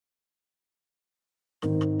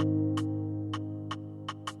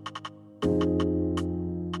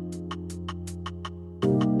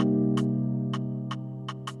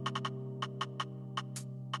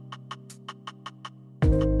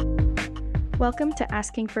Welcome to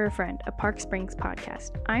Asking for a Friend, a Park Springs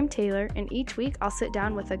podcast. I'm Taylor, and each week I'll sit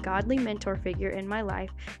down with a godly mentor figure in my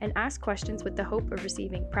life and ask questions with the hope of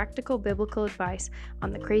receiving practical biblical advice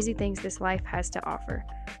on the crazy things this life has to offer.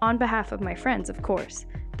 On behalf of my friends, of course.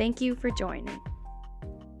 Thank you for joining.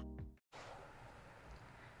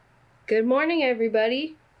 Good morning,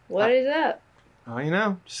 everybody. What is up?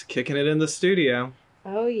 Oh, just kicking it in the studio.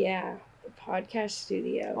 Oh, yeah. The podcast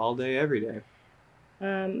studio. All day, every day.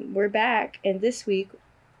 We're back, and this week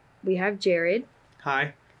we have Jared.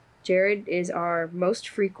 Hi. Jared is our most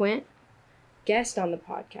frequent guest on the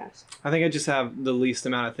podcast. I think I just have the least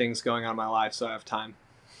amount of things going on in my life, so I have time.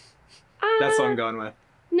 That's what I'm going with.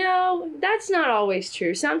 No, that's not always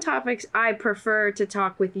true. Some topics I prefer to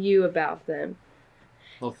talk with you about them.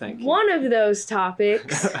 Well, thank you. One of those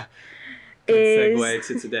topics Good segue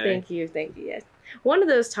to today. Thank you, yes. One of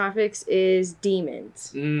those topics is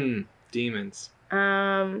demons. Demons.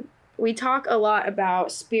 We talk a lot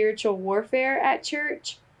about spiritual warfare at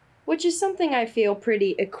church, which is something I feel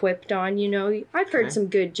pretty equipped on, you know. I've heard some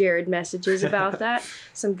good Jared messages about that,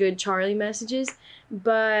 some good Charlie messages.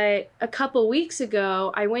 But a couple weeks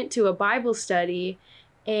ago, I went to a Bible study,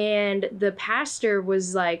 and the pastor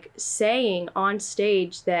was like saying on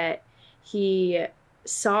stage that he's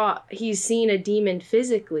seen a demon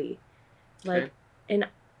physically.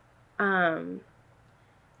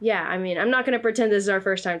 Yeah, I mean, I'm not going to pretend this is our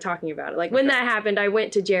first time talking about it. Like, when that happened, I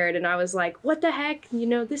went to Jared and I was like, what the heck? You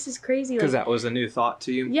know, this is crazy. Because that was a new thought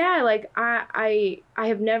to you? Yeah, like, I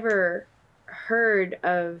have never heard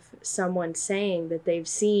of someone saying that they've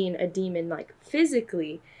seen a demon, like,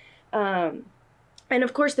 physically. And,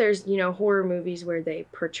 of course, there's, you know, horror movies where they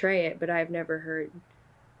portray it, but I've never heard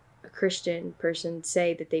a Christian person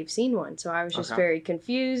say that they've seen one. So I was just very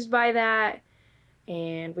confused by that.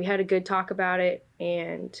 And we had a good talk about it,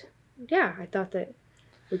 and yeah, I thought that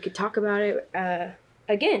we could talk about it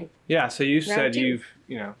again. Yeah, so you said you've,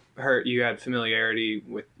 heard, you had familiarity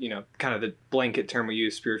with, kind of the blanket term we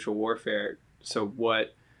use, spiritual warfare. So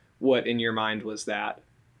what in your mind was that?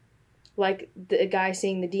 Like the guy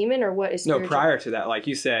seeing the demon, or what is spiritual? No, prior to that, like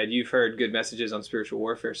you said, you've heard good messages on spiritual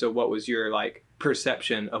warfare. So what was your,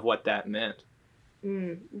 perception of what that meant?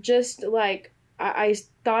 Just, I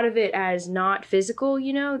thought of it as not physical,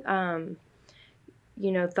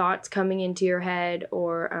 thoughts coming into your head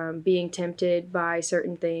or being tempted by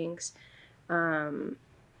certain things. I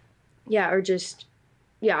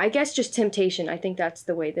guess just temptation. I think that's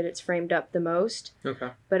the way that it's framed up the most. Okay.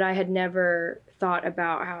 But I had never thought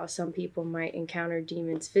about how some people might encounter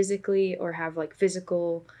demons physically or have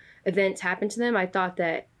physical events happen to them. I thought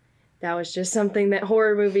that was just something that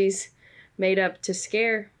horror movies made up to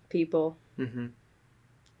scare people. Mm-hmm.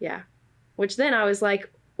 Yeah. Which then I was like,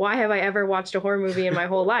 why have I ever watched a horror movie in my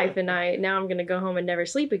whole life? And now I'm going to go home and never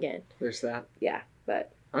sleep again. There's that. Yeah,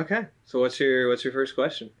 but. Okay. So what's your first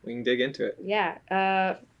question? We can dig into it.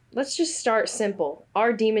 Yeah. Let's just start simple.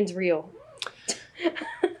 Are demons real?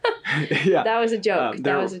 Yeah. That was a joke.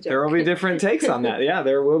 There will be different takes on that. Yeah,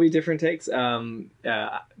 there will be different takes.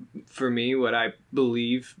 For me, what I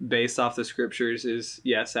believe based off the scriptures is,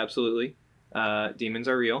 yes, absolutely. Demons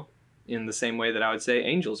are real. In the same way that I would say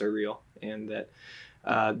angels are real, and that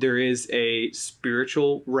there is a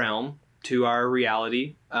spiritual realm to our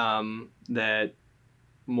reality that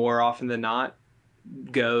more often than not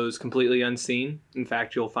goes completely unseen. In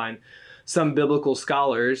fact, you'll find some biblical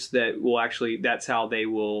scholars that will actually, that's how they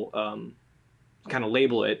will kind of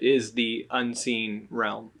label it, is the unseen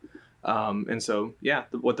realm. And so, yeah,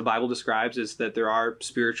 what the Bible describes is that there are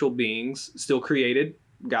spiritual beings still created,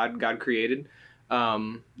 God created,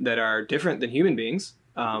 that are different than human beings.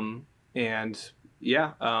 The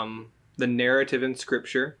narrative in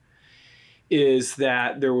Scripture is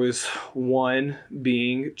that there was one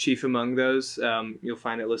being chief among those. You'll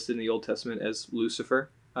find it listed in the Old Testament as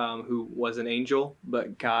Lucifer, who was an angel,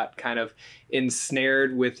 but got kind of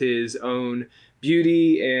ensnared with his own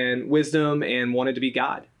beauty and wisdom and wanted to be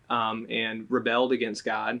God, and rebelled against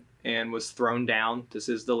God and was thrown down. This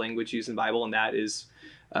is the language used in the Bible, and that is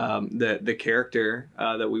the character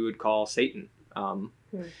that we would call Satan,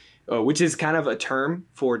 which is kind of a term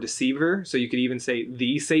for deceiver. So you could even say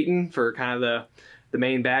the Satan for kind of the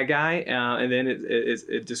main bad guy. And then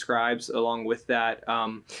it describes along with that.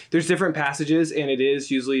 There's different passages, and it is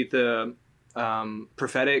usually the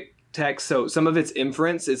prophetic text. So some of it's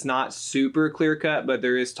inference. It's not super clear cut, but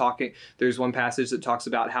there's one passage that talks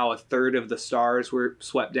about how a third of the stars were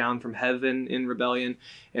swept down from heaven in rebellion.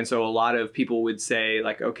 And so a lot of people would say,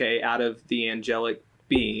 okay, out of the angelic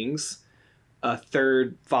beings, a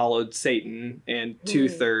third followed Satan and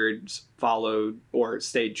 2/3 followed or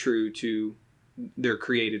stayed true to their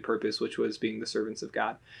created purpose, which was being the servants of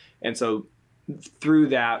God. And so through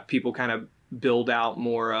that, people kind of build out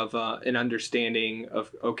more of an understanding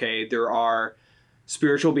of, okay, there are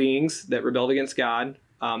spiritual beings that rebelled against God,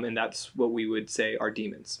 and that's what we would say are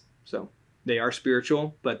demons. So they are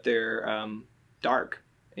spiritual, but they're dark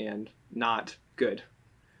and not good,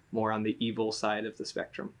 more on the evil side of the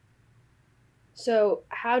spectrum. So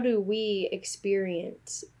how do we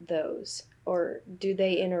experience those, or do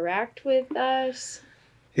they interact with us?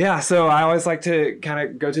 Yeah, so I always like to kind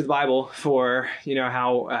of go to the Bible for, you know,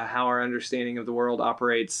 how our understanding of the world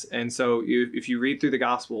operates. And so if you read through the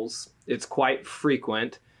Gospels, it's quite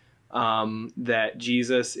frequent that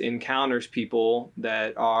Jesus encounters people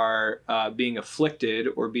that are being afflicted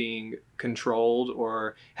or being controlled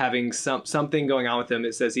or having something going on with them.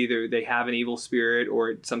 It says either they have an evil spirit,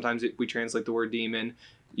 or sometimes we translate the word demon.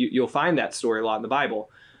 You'll find that story a lot in the Bible.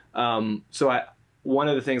 One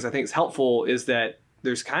of the things I think is helpful is that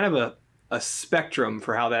there's kind of a spectrum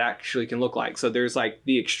for how that actually can look like. So there's like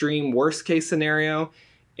the extreme worst case scenario,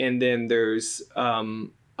 and then there's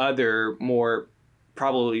other more,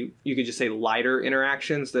 probably you could just say lighter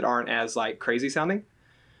interactions that aren't as like crazy sounding.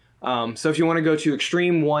 So if you want to go to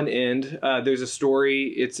extreme one end, there's a story.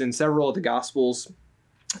 It's in several of the Gospels.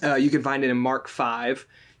 You can find it in Mark 5.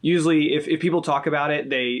 Usually, if people talk about it,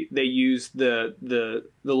 they use the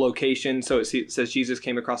location. So it says Jesus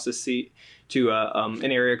came across the sea to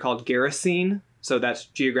an area called Gerasene. So that's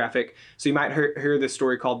geographic. So you might hear this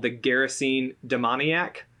story called the Gerasene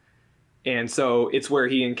demoniac. And so it's where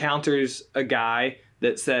he encounters a guy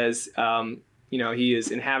that says, he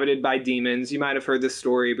is inhabited by demons. You might have heard this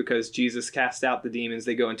story because Jesus cast out the demons.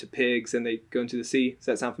 They go into pigs and they go into the sea. Does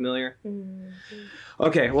that sound familiar? Mm-hmm.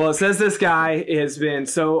 Okay, well, it says this guy has been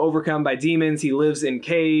so overcome by demons. He lives in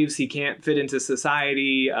caves. He can't fit into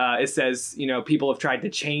society. It says, people have tried to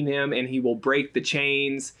chain him and he will break the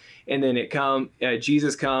chains. And then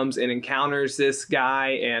Jesus comes and encounters this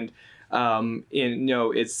guy. And,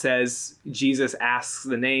 it says Jesus asks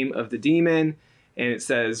the name of the demon. And it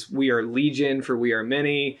says, we are legion, for we are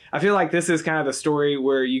many. I feel like this is kind of a story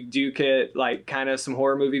where you do get like kind of some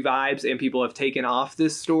horror movie vibes, and people have taken off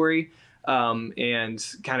this story and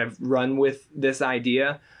kind of run with this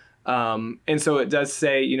idea. And so it does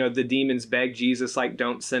say, the demons beg Jesus, like,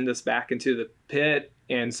 don't send us back into the pit.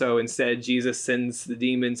 And so instead, Jesus sends the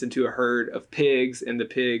demons into a herd of pigs, and the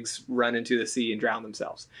pigs run into the sea and drown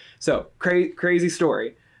themselves. So crazy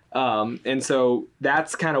story. And so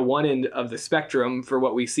that's kind of one end of the spectrum for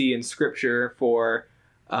what we see in Scripture for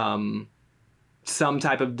some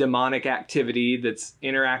type of demonic activity that's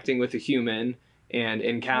interacting with a human and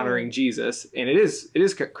encountering Jesus. And it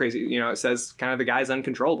is crazy. It says kind of the guy's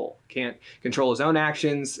uncontrollable, can't control his own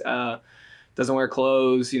actions, doesn't wear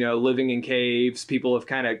clothes, living in caves. People have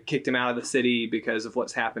kind of kicked him out of the city because of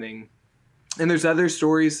what's happening. And there's other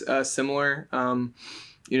stories similar.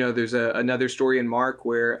 There's another story in Mark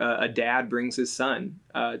where a dad brings his son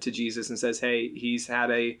to Jesus and says, hey, he's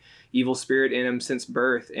had a evil spirit in him since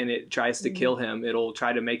birth, and it tries to kill him. It'll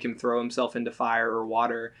try to make him throw himself into fire or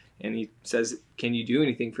water. And he says, can you do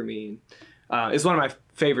anything for me? It's one of my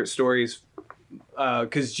favorite stories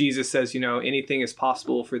because Jesus says, anything is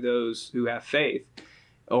possible for those who have faith,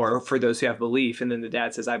 or for those who have belief. And then the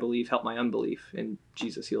dad says, I believe, help my unbelief. And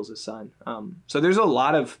Jesus heals his son. So there's a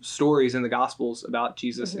lot of stories in the Gospels about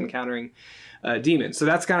Jesus encountering demons. So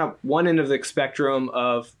that's kind of one end of the spectrum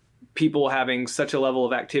of people having such a level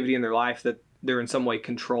of activity in their life that they're in some way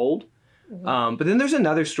controlled. But then there's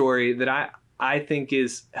another story that I think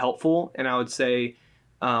is helpful, and I would say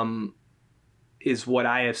is what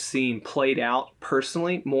I have seen played out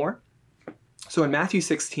personally more. So in Matthew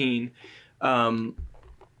 16,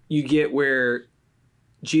 you get where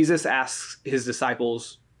Jesus asks his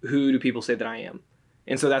disciples, who do people say that I am?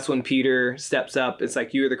 And so that's when Peter steps up. It's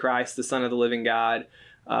like, you are the Christ, the Son of the living God,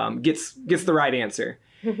 gets the right answer.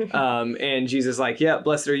 And Jesus is like, yeah,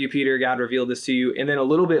 blessed are you, Peter. God revealed this to you. And then a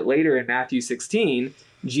little bit later in Matthew 16,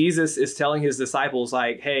 Jesus is telling his disciples,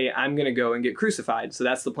 like, hey, I'm going to go and get crucified. So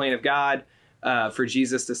that's the plan of God for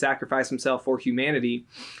Jesus to sacrifice himself for humanity.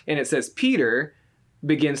 And it says Peter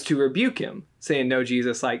begins to rebuke him, saying, no,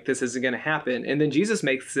 Jesus, like, this isn't going to happen. And then Jesus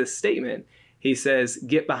makes this statement. He says,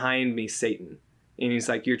 get behind me, Satan. And he's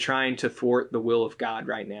like, you're trying to thwart the will of God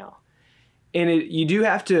right now. And you do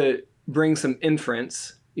have to bring some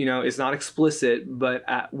inference. It's not explicit, but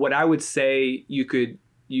what I would say you could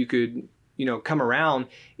come around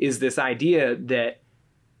is this idea that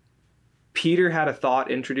Peter had a thought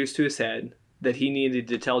introduced to his head that he needed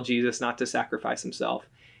to tell Jesus not to sacrifice himself.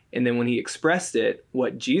 And then when he expressed it,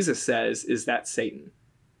 what Jesus says is that's Satan.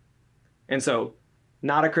 And so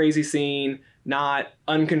not a crazy scene, not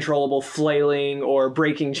uncontrollable flailing or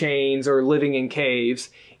breaking chains or living in caves.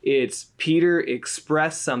 It's Peter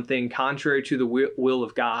expressed something contrary to the will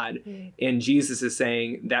of God, and Jesus is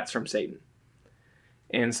saying that's from Satan.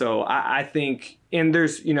 And so I think, and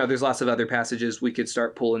there's lots of other passages we could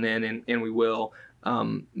start pulling in, and we will.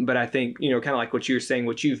 But I think, kind of like what you're saying,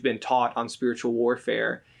 what you've been taught on spiritual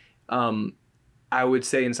warfare, I would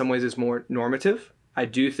say in some ways is more normative. I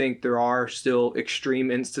do think there are still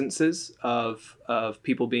extreme instances of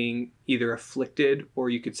people being either afflicted or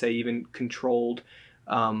you could say even controlled.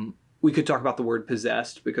 We could talk about the word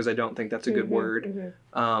possessed because I don't think that's a good word.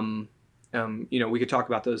 We could talk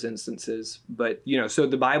about those instances, but so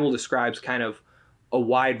the Bible describes kind of a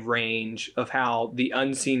wide range of how the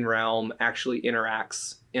unseen realm actually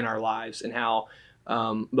interacts in our lives, and how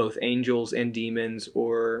both angels and demons,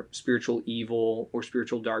 or spiritual evil or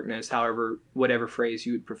spiritual darkness, whatever phrase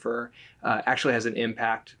you would prefer, actually has an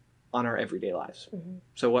impact on our everyday lives.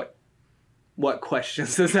 So what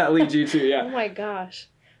questions does that lead you to? Yeah. Oh my gosh.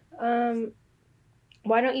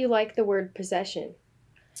 Why don't you like the word possession?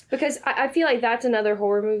 Because I feel like that's another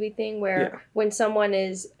horror movie thing where when someone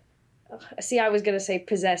is, I was going to say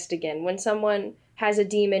possessed again. When someone has a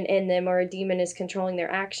demon in them or a demon is controlling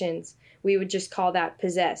their actions, we would just call that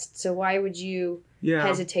possessed. So why would you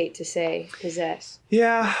hesitate to say possess?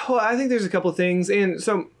 Yeah, well, I think there's a couple of things. And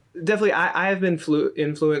so definitely I have been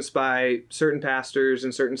influenced by certain pastors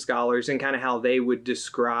and certain scholars and kind of how they would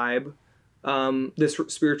describe this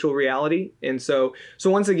spiritual reality. And so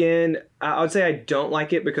once again, I would say I don't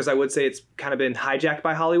like it because I would say it's kind of been hijacked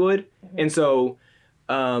by Hollywood. And so,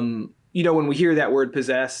 when we hear that word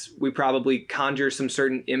possess, we probably conjure some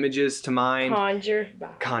certain images to mind.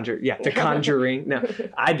 Conjure. Yeah. The Conjuring. No,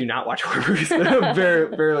 I do not watch horror movies.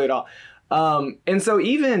 Barely at all. And so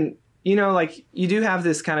even, you do have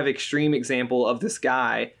this kind of extreme example of this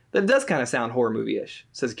guy that does kind of sound horror movie-ish.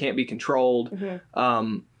 Says it can't be controlled.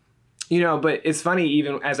 But it's funny,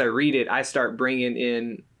 even as I read it, I start bringing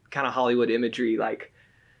in kind of Hollywood imagery, like,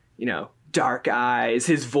 dark eyes,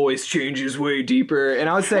 his voice changes way deeper. And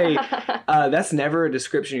I would say that's never a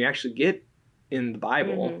description you actually get in the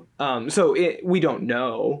Bible. So we don't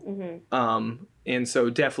know. And so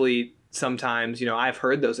definitely sometimes, I've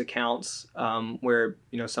heard those accounts where,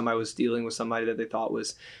 somebody was dealing with somebody that they thought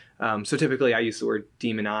was, so typically I use the word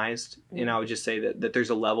demonized. And I would just say that there's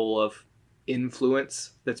a level of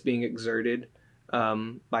influence that's being exerted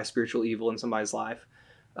by spiritual evil in somebody's life.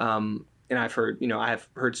 And I've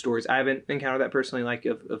heard stories. I haven't encountered that personally, like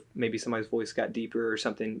of maybe somebody's voice got deeper or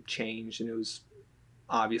something changed and it was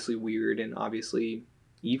obviously weird and obviously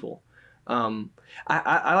evil.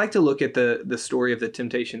 I like to look at the story of the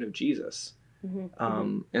temptation of Jesus.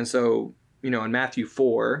 And so, in Matthew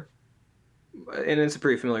 4, and it's a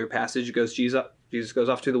pretty familiar passage, it goes, Jesus goes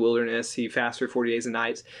off to the wilderness. He fasts for 40 days and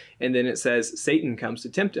nights. And then it says Satan comes to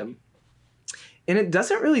tempt him. And it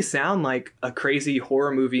doesn't really sound like a crazy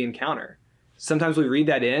horror movie encounter. Sometimes we read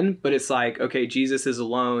that in, but it's like, okay, Jesus is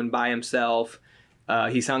alone by himself.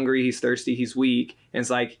 He's hungry, he's thirsty, he's weak. And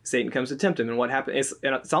it's like Satan comes to tempt him. And what happens?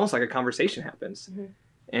 It's almost like a conversation happens.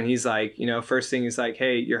 And he's like, first thing is like,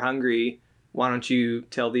 hey, you're hungry. Why don't you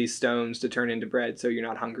tell these stones to turn into bread so you're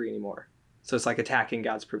not hungry anymore? So it's like attacking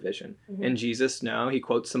God's provision. And Jesus, he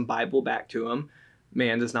quotes some Bible back to him.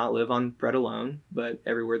 Man does not live on bread alone, but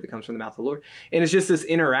every word that comes from the mouth of the Lord. And it's just this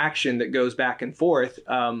interaction that goes back and forth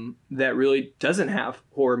that really doesn't have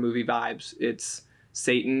horror movie vibes. It's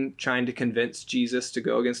Satan trying to convince Jesus to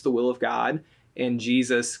go against the will of God, and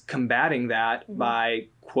Jesus combating that by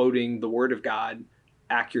quoting the word of God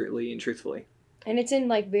accurately and truthfully. And it's in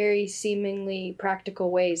like very seemingly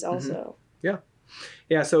practical ways also.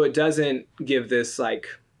 Yeah, so it doesn't give this like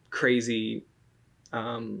crazy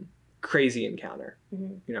encounter,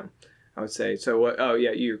 I would say. So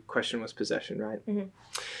your question was possession, right?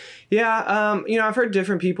 Yeah, I've heard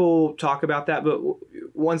different people talk about that, but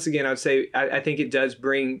once again, I would say I think it does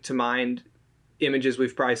bring to mind images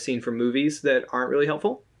we've probably seen from movies that aren't really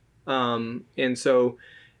helpful. And so,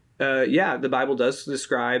 the Bible does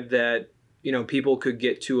describe that, people could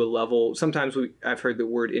get to a level, sometimes I've heard the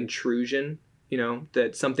word intrusion,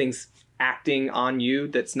 that something's acting on you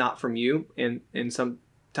that's not from you. And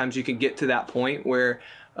sometimes you can get to that point where,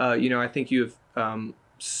 I think you've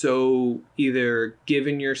so either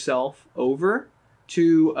given yourself over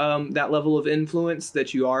to that level of influence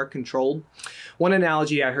that you are controlled. One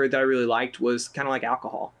analogy I heard that I really liked was kind of like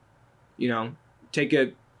alcohol. Take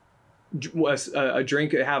a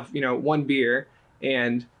drink, have, one beer,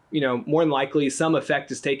 and, more than likely some effect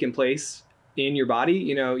has taken place in your body,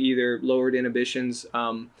 either lowered inhibitions,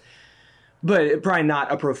 but probably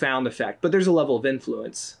not a profound effect. But there's a level of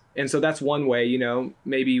influence And so that's one way, you know,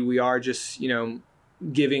 maybe we are just, you know,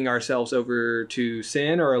 giving ourselves over to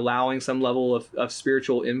sin or allowing some level of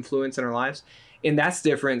spiritual influence in our lives. And that's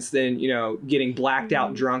different than, you know, getting blacked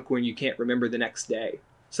out drunk when you can't remember the next day.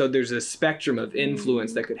 So there's a spectrum of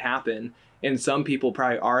influence that could happen. And some people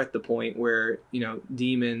probably are at the point where, you know,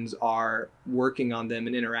 demons are working on them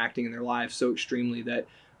and interacting in their lives so extremely that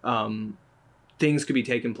things could be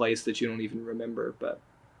taking place that you don't even remember. But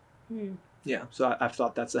yeah, so I've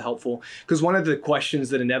thought that's a helpful, because one of the questions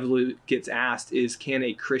that inevitably gets asked is, can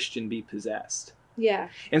a Christian be possessed? Yeah.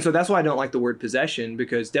 And so that's why I don't like the word possession,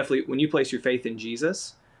 because definitely when you place your faith in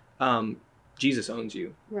Jesus, Jesus owns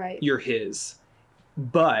you. Right. You're his.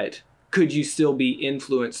 But could you still be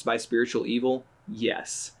influenced by spiritual evil?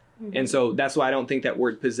 Yes. And so that's why I don't think that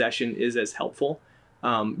word possession is as helpful,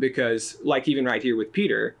 because like even right here with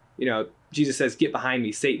Peter, you know, Jesus says, "Get behind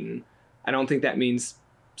me, Satan." I don't think that means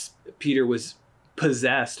Peter was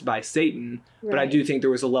possessed by Satan, but I do think there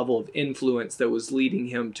was a level of influence that was leading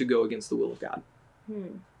him to go against the will of God.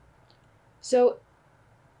 So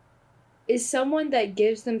is someone that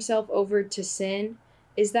gives themselves over to sin,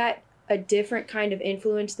 is that a different kind of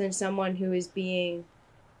influence than someone who is being,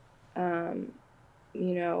 you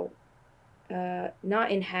know,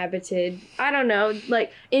 not inhabited, I don't know,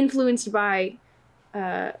 like influenced by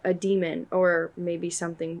a demon or maybe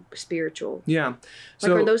something spiritual? Yeah.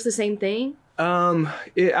 So, like, are those the same thing?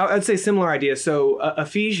 I'd say similar idea. So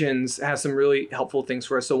Ephesians has some really helpful things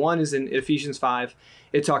for us. So one is in Ephesians 5,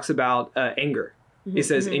 it talks about anger. It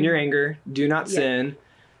says, in your anger, do not sin.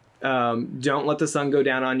 Don't let the sun go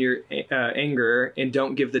down on your anger, and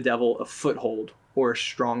don't give the devil a foothold or a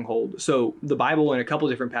stronghold. So the Bible in a couple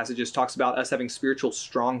different passages talks about us having spiritual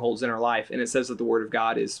strongholds in our life. And it says that the word of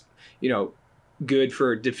God is, you know, good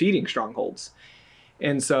for defeating strongholds.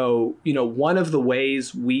 And so, you know, one of the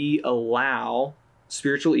ways we allow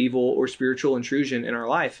spiritual evil or spiritual intrusion in our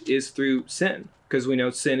life is through sin, because we know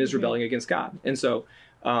sin is rebelling against God. And so,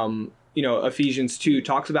 you know, Ephesians 2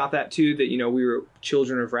 talks about that too, that, you know, we were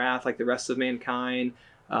children of wrath like the rest of mankind,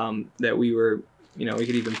 that we were, you know, we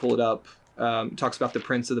could even pull it up. Talks about the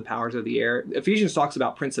prince of the powers of the air. Ephesians talks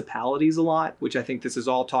about principalities a lot, which I think this is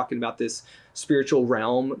all talking about this spiritual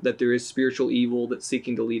realm, that there is spiritual evil that's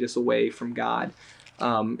seeking to lead us away from God.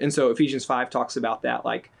 And so Ephesians 5 talks about that,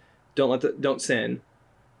 like, don't sin,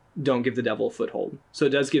 don't give the devil a foothold. So it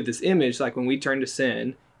does give this image, like when we turn to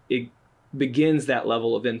sin, it begins that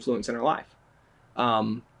level of influence in our life.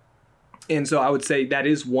 And so I would say that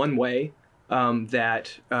is one way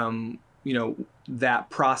that, you know, that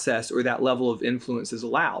process or that level of influence is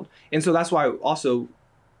allowed. And so that's why also,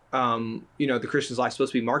 you know, the Christian's life is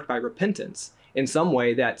supposed to be marked by repentance. In some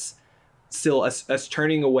way, that's still us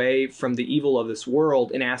turning away from the evil of this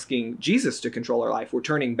world and asking Jesus to control our life. We're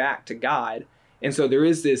turning back to God. And so there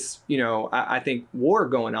is this, you know, I think war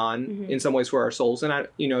going on in some ways for our souls. And,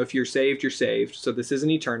 you know, if you're saved, you're saved. So this isn't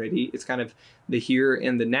eternity. It's kind of the here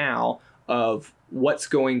and the now of what's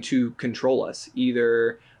going to control us,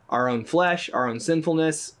 either our own flesh, our own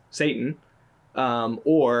sinfulness, Satan,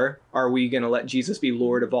 or are we going to let Jesus be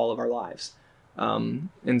Lord of all of our lives? And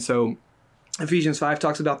so Ephesians 5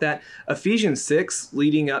 talks about that. Ephesians 6,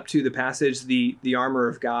 leading up to the passage, the armor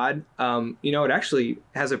of God, you know, it actually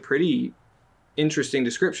has a pretty interesting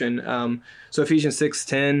description. So Ephesians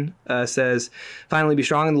 6:10 says, "Finally, be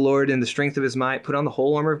strong in the Lord and the strength of his might. Put on the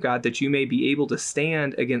whole armor of God, that you may be able to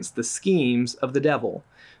stand against the schemes of the devil.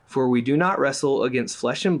 For we do not wrestle against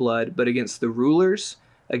flesh and blood, but against the rulers,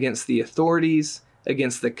 against the authorities,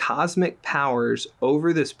 against the cosmic powers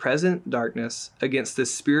over this present darkness, against the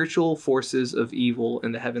spiritual forces of evil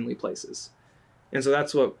in the heavenly places." And so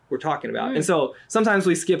that's what we're talking about. And so sometimes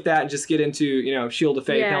we skip that and just get into, you know, shield of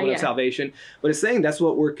faith, helmet of salvation. But it's saying that's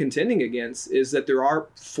what we're contending against, is that there are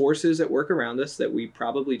forces at work around us that we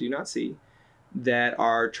probably do not see, that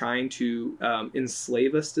are trying to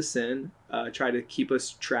enslave us to sin, try to keep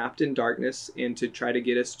us trapped in darkness, and to try to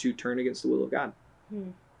get us to turn against the will of God.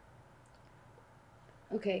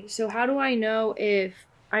 Okay, so how do I know if,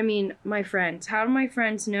 I mean, my friends, how do my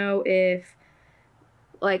friends know if,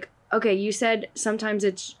 like, okay, you said sometimes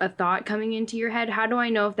it's a thought coming into your head. How do I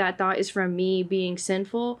know if that thought is from me being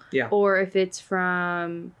sinful, or if it's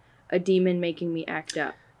from a demon making me act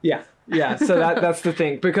up? Yeah, so that's the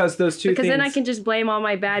thing, because those two things... Because then I can just blame all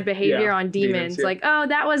my bad behavior on demons. Like, oh,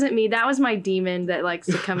 that wasn't me. That was my demon that likes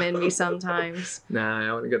to come in me sometimes. Nah, I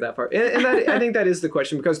don't want to go that far. And that, I think that is the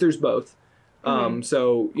question, because there's both.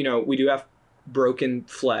 So, you know, we do have broken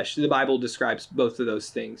flesh. The Bible describes both of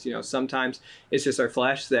those things. You know, sometimes it's just our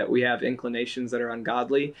flesh that we have inclinations that are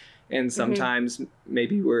ungodly, and sometimes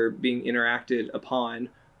maybe we're being interacted upon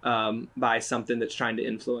by something that's trying to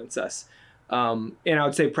influence us. And I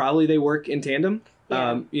would say probably they work in tandem.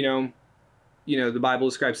 Yeah. The Bible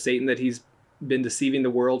describes Satan that he's been deceiving the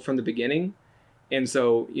world from the beginning. And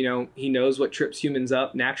so, he knows what trips humans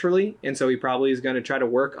up naturally. And so he probably is going to try to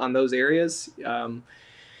work on those areas.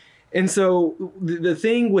 And so the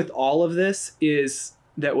thing with all of this is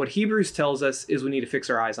that what Hebrews tells us is we need to fix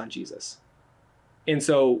our eyes on Jesus. And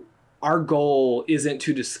so our goal isn't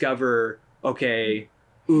to discover, okay,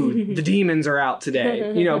 the demons are out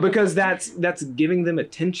today, because that's giving them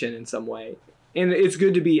attention in some way. And it's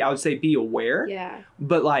good to be, I would say, be aware. Yeah.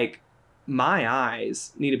 But like, my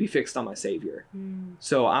eyes need to be fixed on my Savior.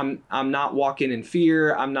 So I'm not walking in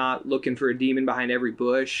fear. I'm not looking for a demon behind every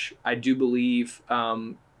bush. I do believe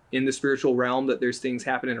in the spiritual realm that there's things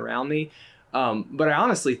happening around me. But I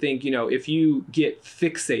honestly think, if you get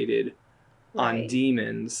fixated on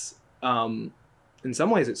demons, in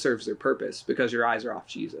some ways it serves their purpose because your eyes are off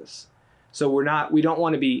Jesus. So we don't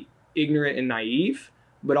want to be ignorant and naive,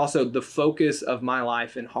 but also the focus of my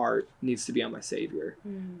life and heart needs to be on my Savior.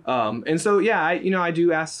 And so, yeah, I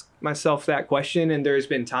do ask myself that question. And there's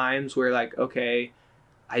been times where like, okay,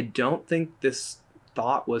 I don't think this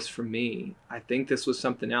thought was for me. I think this was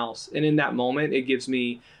something else. And in that moment, it gives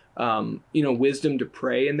me, wisdom to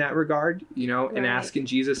pray in that regard, and asking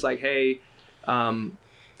Jesus like, hey,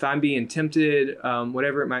 if I'm being tempted,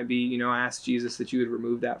 whatever it might be, I ask Jesus that you would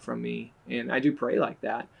remove that from me. And I do pray like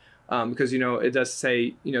that. Because, it does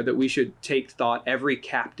say, that we should take thought every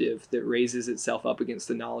captive that raises itself up against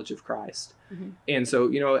the knowledge of Christ. And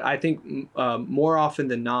so, I think more often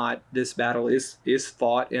than not, this battle is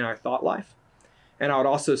fought in our thought life. And I would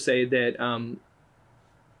also say that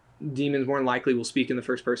demons more than likely will speak in the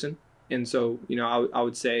first person. And so, I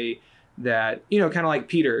would say that, kind of like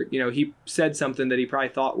Peter, he said something that he probably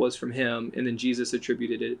thought was from him, and then Jesus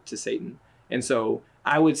attributed it to Satan. And so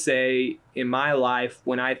I would say in my life,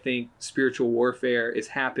 when I think spiritual warfare is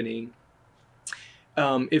happening,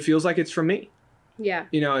 it feels like it's from me. Yeah.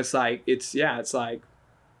 It's like,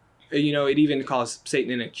 it even calls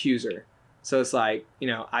Satan an accuser. So it's like,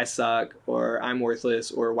 I suck, or I'm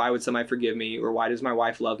worthless, or why would somebody forgive me, or why does my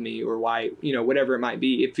wife love me, or why, whatever it might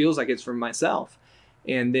be, it feels like it's from myself.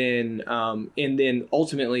 And then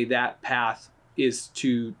ultimately that path is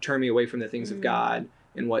to turn me away from the things of God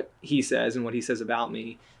and what he says and what he says about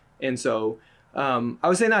me. And so I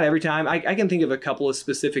would say not every time. I can think of a couple of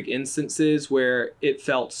specific instances where it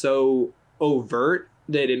felt so overt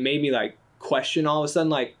that it made me like question all of a sudden,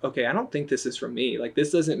 like, okay, I don't think this is from me. Like,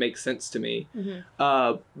 this doesn't make sense to me.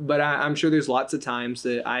 But I'm sure there's lots of times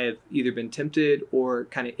that I have either been tempted or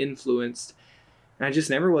kind of influenced, and I just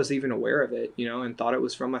never was even aware of it, and thought it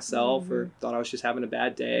was from myself or thought I was just having a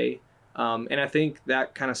bad day. And I think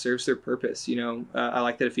that kind of serves their purpose. I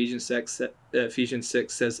like that Ephesians 6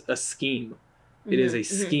 says a scheme. It is a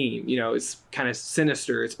scheme. It's kind of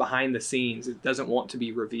sinister. It's behind the scenes. It doesn't want to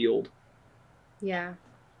be revealed. Yeah.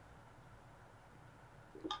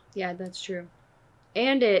 Yeah, that's true.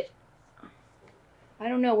 And I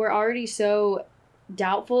don't know, we're already so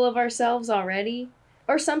doubtful of ourselves already.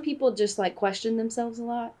 Or some people just like question themselves a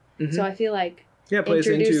lot. So I feel like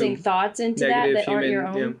introducing thoughts into that aren't your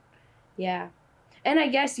own. Yeah. And I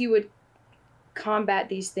guess you would combat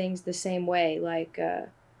these things the same way, like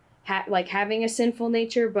having a sinful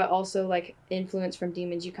nature, but also like influence from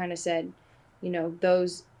demons. You kind of said,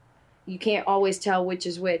 those, you can't always tell which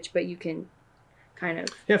is which, but you can kind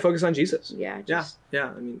of focus on Jesus. Yeah. I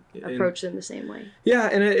mean, approach them the same way. Yeah,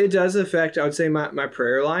 and it does affect, I would say, my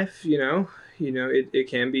prayer life. It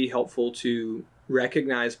can be helpful to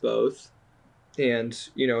recognize both and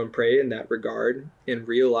and pray in that regard and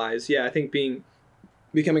realize, I think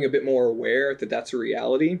becoming a bit more aware that that's a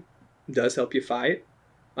reality does help you fight.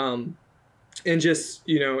 And just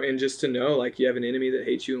to know, like, you have an enemy that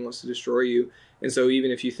hates you and wants to destroy you. And so even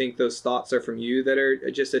if you think those thoughts are from you that are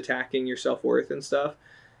just attacking your self-worth and stuff,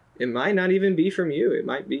 it might not even be from you. It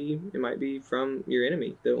might be from your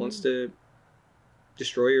enemy that wants to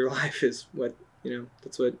destroy your life, is what,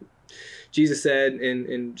 that's what Jesus said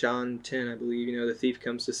in John 10, I believe, the thief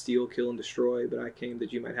comes to steal, kill, and destroy, but I came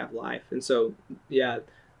that you might have life. And so,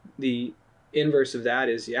 the inverse of that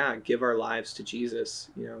is, give our lives to Jesus.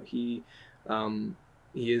 He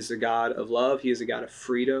is a God of love. He is a God of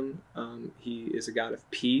freedom. He is a God of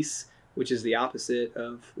peace, which is the opposite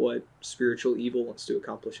of what spiritual evil wants to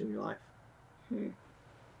accomplish in your life.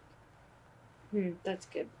 That's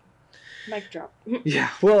good. Mic drop. Yeah.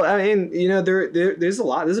 Well, I mean, there's a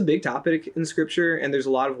lot. This is a big topic in Scripture, and there's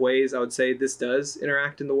a lot of ways I would say this does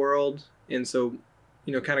interact in the world. And so,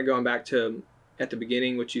 kind of going back to at the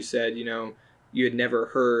beginning, what you said, you had never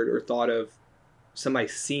heard or thought of somebody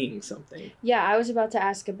seeing something. Yeah, I was about to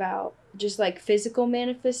ask about just like physical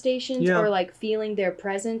manifestations or like feeling their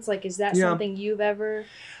presence. Like, is that something you've ever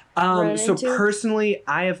run so into? Personally,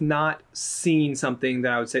 I have not seen something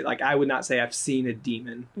that I would say, like, I would not say I've seen a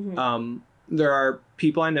demon. There are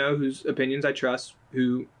people I know whose opinions I trust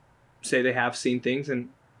who say they have seen things, and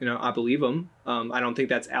I believe them. I don't think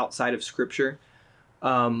that's outside of Scripture.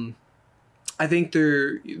 I think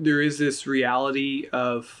there is this reality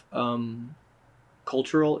of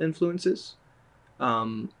cultural influences,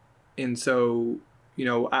 and so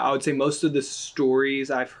I would say most of the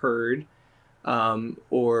stories I've heard,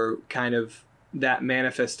 or kind of that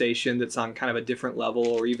manifestation that's on kind of a different level,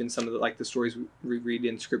 or even some of the stories we read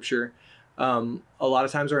in Scripture, a lot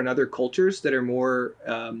of times are in other cultures that are more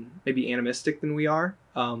maybe animistic than we are,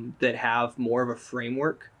 that have more of a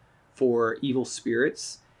framework for evil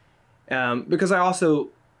spirits. Because I also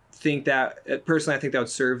think that, personally, I think that would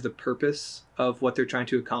serve the purpose of what they're trying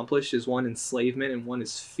to accomplish, is one, enslavement, and one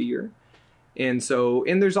is fear. And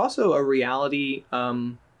there's also a reality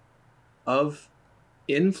of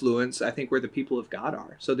influence, I think, where the people of God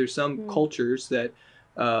are. So there's some cultures that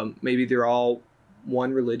maybe they're all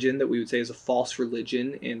one religion that we would say is a false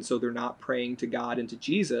religion, and so they're not praying to God and to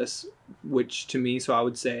Jesus, which to me, so I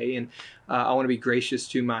would say, and I want to be gracious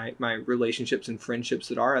to my relationships and friendships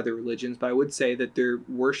that are other religions, but I would say that they're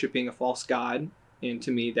worshiping a false god, and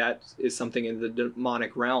to me that is something in the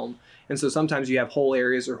demonic realm. And so sometimes you have whole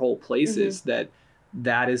areas or whole places that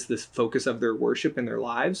is the focus of their worship in their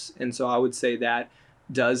lives, and so I would say that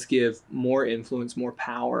does give more influence, more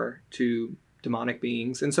power to demonic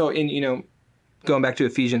beings. And so going back to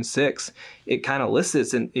Ephesians 6, it kind of lists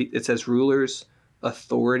it, and it says rulers,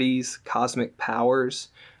 authorities, cosmic powers.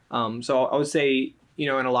 So I would say,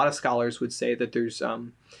 and a lot of scholars would say that there's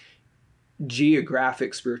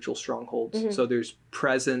geographic spiritual strongholds. So there's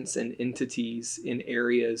presence and entities in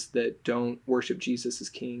areas that don't worship Jesus as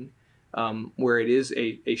king, where it is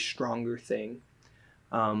a stronger thing.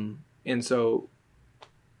 And so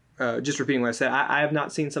just repeating what I said, I have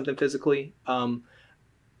not seen something physically.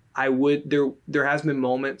 There has been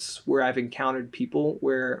moments where I've encountered people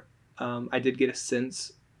where I did get a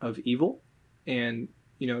sense of evil, and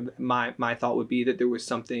my thought would be that there was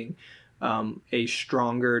something, a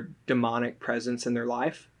stronger demonic presence in their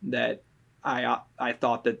life, that I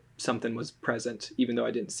thought that something was present, even though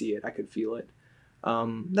I didn't see it. I could feel it.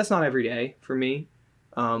 That's not every day for me.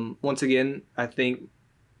 Once again, I think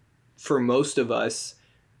for most of us,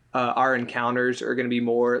 our encounters are going to be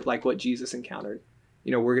more like what Jesus encountered.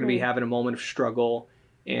 We're going to be having a moment of struggle,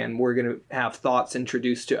 and we're going to have thoughts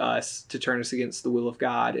introduced to us to turn us against the will of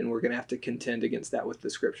God, and we're going to have to contend against that with the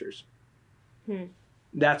Scriptures.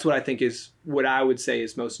 That's what I think is what I would say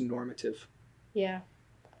is most normative. Yeah.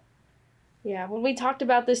 When we talked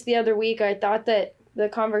about this the other week, I thought that the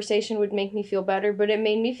conversation would make me feel better, but it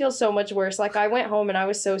made me feel so much worse. Like, I went home and I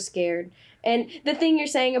was so scared. And the thing you're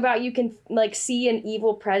saying about you can see an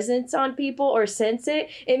evil presence on people or sense it,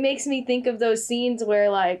 it makes me think of those scenes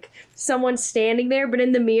where someone's standing there, but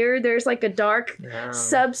in the mirror there's a dark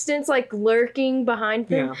substance lurking behind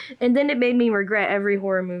them. Yeah. And then it made me regret every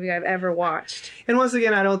horror movie I've ever watched. And once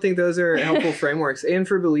again, I don't think those are helpful frameworks. And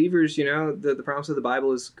for believers, the promise of the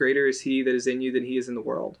Bible is, greater is he that is in you than he is in the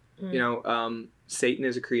world. Satan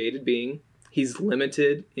is a created being. He's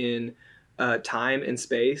limited in time and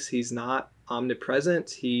space. He's not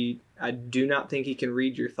omnipresent. I do not think he can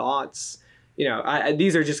read your thoughts.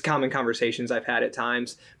 These are just common conversations I've had at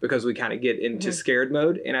times, because we kind of get into scared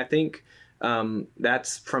mode, and I think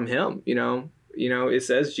that's from him. It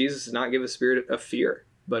says Jesus did not give a spirit of fear,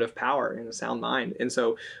 but of power and a sound mind. And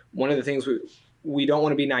so one of the things we don't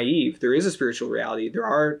want to be naive. There is a spiritual reality. There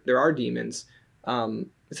are demons.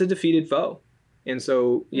 It's a defeated foe. And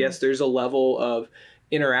so, yes, there's a level of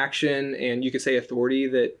interaction, and you could say authority,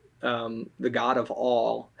 that the God of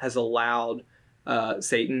all has allowed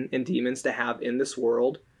Satan and demons to have in this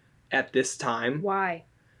world at this time. Why?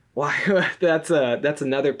 That's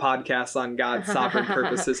another podcast on God's sovereign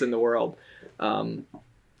purposes in the world.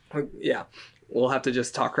 Yeah, we'll have to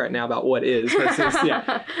just talk right now about what is.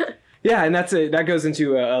 Yeah, and that goes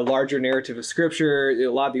into a larger narrative of Scripture. A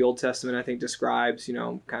lot of the Old Testament, I think, describes,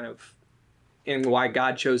 kind of, and why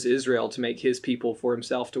God chose Israel to make his people for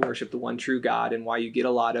himself, to worship the one true God, and why you get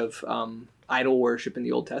a lot of idol worship in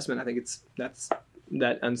the Old Testament. I think that's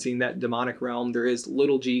that unseen, that demonic realm. There is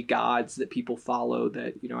little g gods that people follow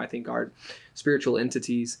that, I think are spiritual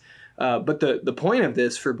entities. But the point of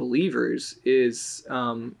this for believers is,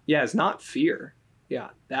 is not fear. Yeah,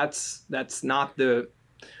 that's not the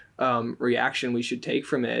reaction we should take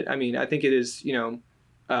from it. I mean, I think it is,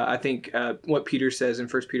 I think what Peter says in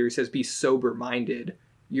First Peter, he says, be sober minded.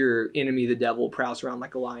 Your enemy, the devil, prowls around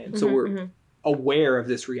like a lion. So we're aware of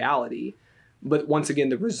this reality. But once again,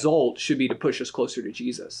 the result should be to push us closer to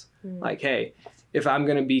Jesus. Like, hey, if I'm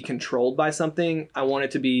going to be controlled by something, I want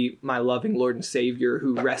it to be my loving Lord and Savior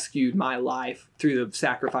who rescued my life through the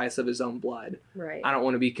sacrifice of his own blood. Right. I don't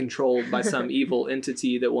want to be controlled by some evil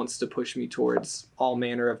entity that wants to push me towards all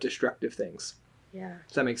manner of destructive things. Yeah.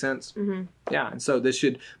 Does that make sense? Mm-hmm. Yeah. And so this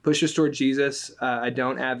should push us toward Jesus. I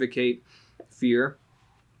don't advocate fear.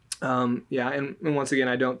 And once again,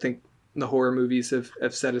 I don't think the horror movies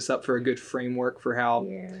have set us up for a good framework for how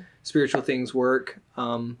spiritual things work.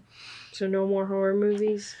 So no more horror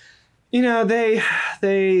movies? You know,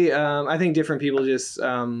 I think different people just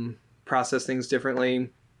process things differently.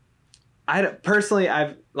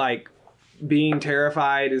 I've like, being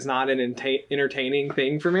terrified is not an entertaining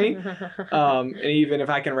thing for me. And even if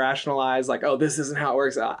I can rationalize like, oh, this isn't how it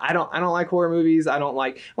works. I don't like horror movies. I don't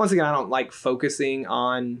like focusing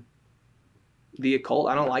on the occult.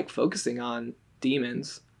 I don't like focusing on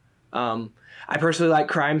demons. I personally like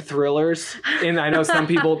crime thrillers, and I know some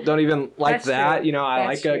people don't even like that. True. You know, I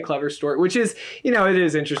like a clever story, which is, you know, it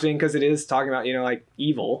is interesting because it is talking about, you know, like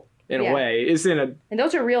evil in a way. And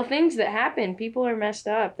those are real things that happen. People are messed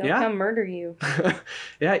up. They'll come murder you.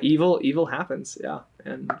 Yeah, evil happens. Yeah,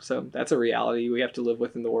 and so that's a reality we have to live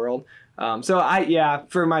with in the world.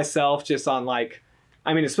 For myself, just on like,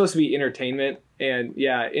 I mean, it's supposed to be entertainment, and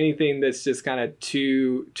anything that's just kind of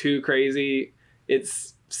too crazy, it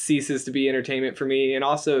ceases to be entertainment for me. And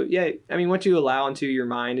also, I mean, what you allow into your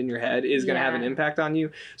mind and your head is going to have an impact on you.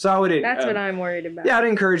 So I would. That's what I'm worried about. Yeah, I'd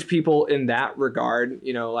encourage people in that regard.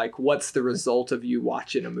 You know, like, what's the result of you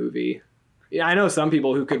watching a movie? Yeah, I know some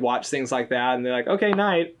people who could watch things like that, and they're like, okay,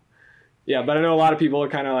 night. Yeah, but I know a lot of people are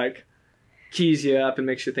kind of like keys you up and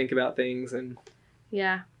makes you think about things, and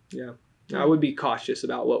yeah. I would be cautious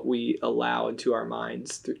about what we allow into our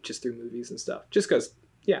minds through movies and stuff. Just because,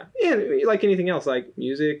 and like anything else, like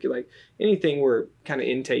music, like anything we're kind of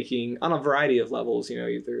intaking on a variety of levels. You know,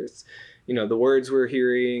 either it's, you know, the words we're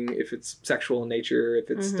hearing, if it's sexual in nature, if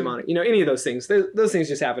it's demonic, you know, any of those things. Those things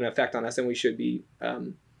just have an effect on us, and we should be,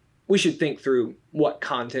 we should think through what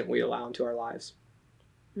content we allow into our lives.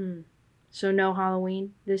 So no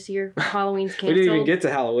Halloween this year? Halloween's canceled? We didn't even get to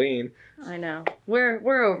Halloween. I know.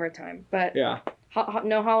 We're over time, but no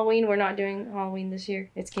Halloween. We're not doing Halloween this year.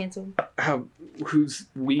 It's canceled. Who's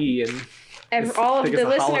we and all of the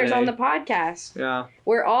listeners on the podcast? Yeah.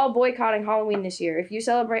 We're all boycotting Halloween this year. If you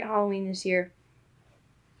celebrate Halloween this year.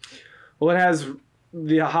 Well,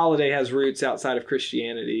 the holiday has roots outside of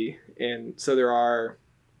Christianity, and so there are,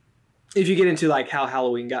 if you get into like how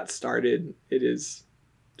Halloween got started, it is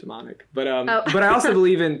demonic. But but I also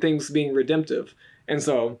believe in things being redemptive. And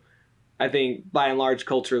so I think by and large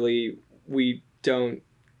culturally we don't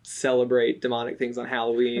celebrate demonic things on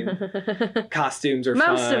Halloween. Costumes are fun.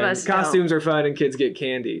 Most of us Costumes are fun, and kids get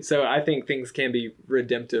candy. So I think things can be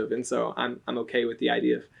redemptive, and so I'm okay with the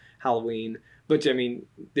idea of Halloween. But I mean,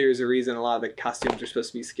 there's a reason a lot of the costumes are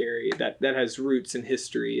supposed to be scary. That has roots in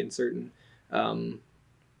history and certain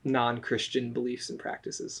non-Christian beliefs and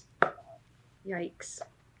practices. Yikes.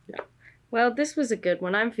 Yeah. Well, this was a good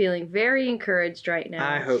one. I'm feeling very encouraged right now.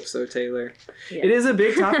 I hope so, Taylor. Yeah. It is a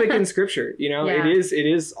big topic in Scripture. You know, it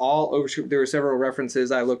is all over. There were several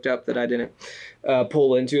references I looked up that I didn't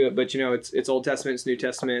pull into it, but you know, it's Old Testament, it's New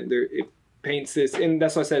Testament. It paints this, and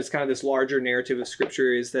that's why I said it's kind of this larger narrative of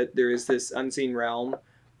Scripture, is that there is this unseen realm.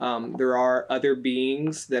 There are other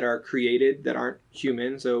beings that are created that aren't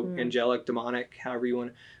human, so angelic, demonic, however you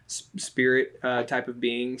want to, spirit type of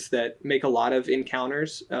beings that make a lot of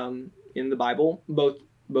encounters in the Bible,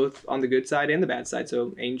 both on the good side and the bad side.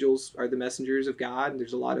 So angels are the messengers of God.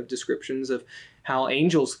 There's a lot of descriptions of how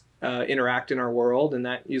angels interact in our world, and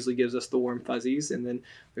that usually gives us the warm fuzzies. And then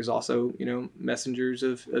there's also, you know, messengers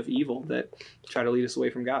of evil that try to lead us away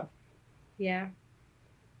from God. Yeah.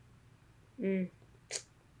 I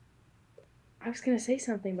was going to say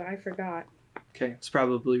something, but I forgot. Okay, it's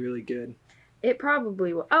probably really good. It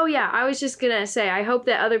probably will. Oh, yeah, I was just going to say, I hope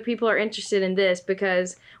that other people are interested in this,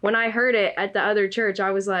 because when I heard it at the other church,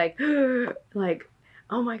 I was like, oh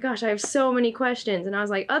my gosh, I have so many questions. And I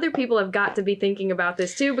was like, other people have got to be thinking about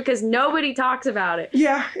this too, because nobody talks about it.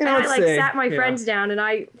 Yeah. And I sat my friends down,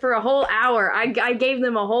 and for a whole hour, I gave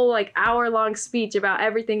them a whole hour-long speech about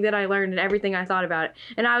everything that I learned and everything I thought about it.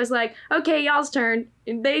 And I was like, okay, y'all's turn.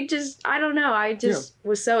 And they just, I don't know. I just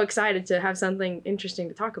was so excited to have something interesting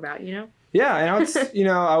to talk about, you know? Yeah. And it's, you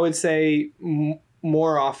know, I would say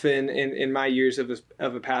more often in my years of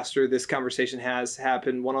a pastor, this conversation has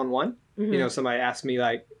happened one-on-one. Mm-hmm. You know, somebody asked me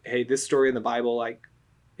like, hey, this story in the Bible, like,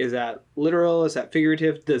 is that literal? Is that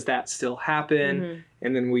figurative? Does that still happen? Mm-hmm.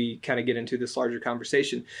 And then we kind of get into this larger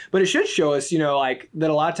conversation. But it should show us, like that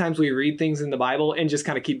a lot of times we read things in the Bible and just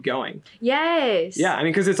kind of keep going. Yes. Yeah, I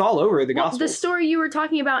mean, because it's all over the Gospels. The story you were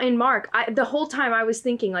talking about in Mark, the whole time I was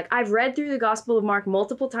thinking, like, I've read through the Gospel of Mark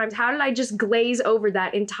multiple times. How did I just glaze over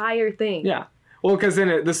that entire thing? Yeah. Well, because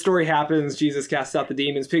then the story happens, Jesus casts out the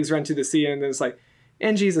demons, pigs run to the sea, and then it's like,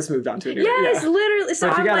 and Jesus moved on to a new. Yes, yeah. literally. So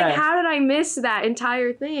I'm gotta, like, how did I miss that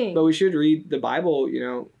entire thing? But we should read the Bible,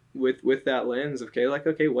 with that lens of,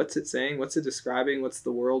 okay, what's it saying? What's it describing? What's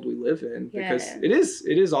the world we live in? Because it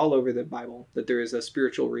is all over the Bible that there is a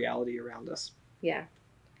spiritual reality around us. Yeah.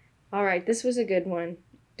 All right, this was a good one.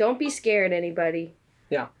 Don't be scared, anybody.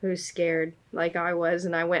 Yeah. Who's scared, like I was,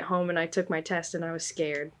 and I went home and I took my test and I was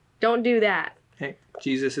scared. Don't do that. Hey,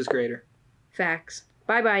 Jesus is greater. Facts.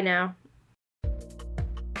 Bye-bye now.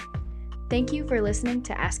 Thank you for listening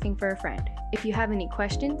to Asking for a Friend. If you have any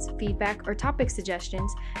questions, feedback, or topic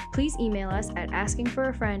suggestions, please email us at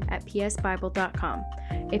askingforafriend@psbible.com.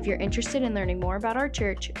 If you're interested in learning more about our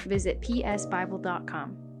church, visit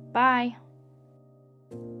psbible.com. Bye!